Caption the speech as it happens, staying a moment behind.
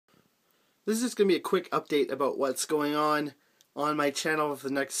This is just going to be a quick update about what's going on my channel for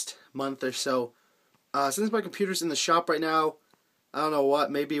the next month or so. Since my computer's in the shop right now, I don't know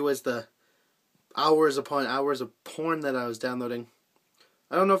what, maybe it was the hours upon hours of porn that I was downloading.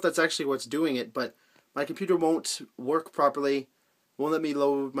 I don't know if that's actually what's doing it, but my computer won't work properly, won't let me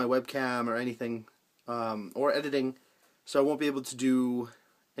load my webcam or anything, or editing, so I won't be able to do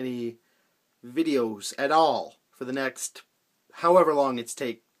any videos at all for the next however long it's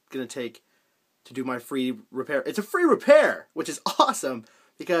gonna take to do my free repair. It's a free repair, which is awesome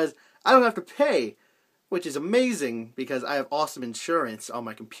because I don't have to pay, which is amazing because I have awesome insurance on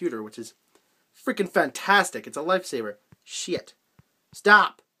my computer, which is freaking fantastic. It's a lifesaver. Shit.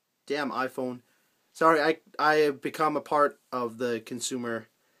 Stop. Damn iPhone. Sorry, I have become a part of the consumer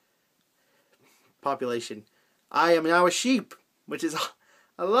population. I am now a sheep, which is,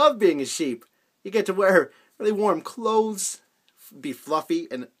 I love being a sheep. You get to wear really warm clothes, be fluffy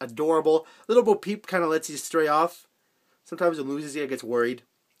and adorable. Little Bo Peep kind of lets you stray off. Sometimes it loses you, it gets worried.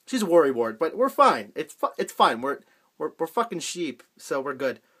 She's a worrywart, but we're fine. It's fine. We're fucking sheep, so we're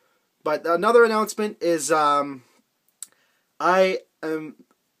good. But another announcement is I am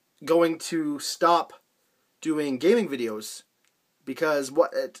going to stop doing gaming videos because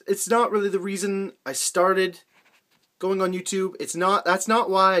it's not really the reason I started going on YouTube. That's not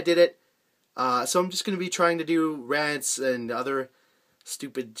why I did it. So I'm just going to be trying to do rants and other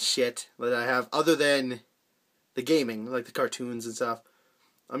stupid shit that I have other than the gaming, like the cartoons and stuff.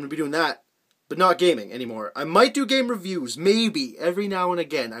 I'm going to be doing that, but not gaming anymore. I might do game reviews, maybe, every now and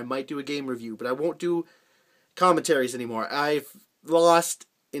again. I might do a game review, but I won't do commentaries anymore. I've lost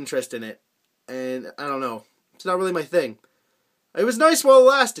interest in it, and I don't know. It's not really my thing. It was nice while it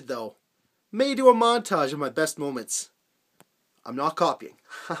lasted, though. May do a montage of my best moments. I'm not copying.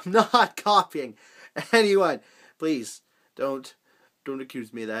 I'm not copying anyone. Please, don't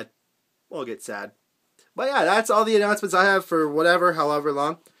accuse me of that. I'll get sad. But yeah, that's all the announcements I have for however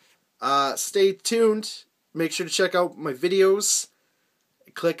long. Stay tuned. Make sure to check out my videos.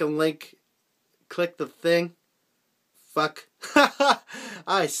 Click a link. Click the thing. Fuck.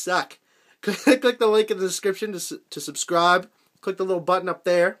 I suck. Click the link in the description to subscribe. Click the little button up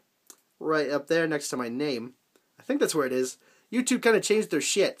there. Right up there next to my name. I think that's where it is. YouTube kind of changed their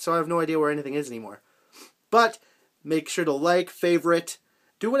shit, so I have no idea where anything is anymore. But make sure to like, favorite,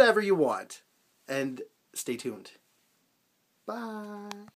 do whatever you want, and stay tuned. Bye.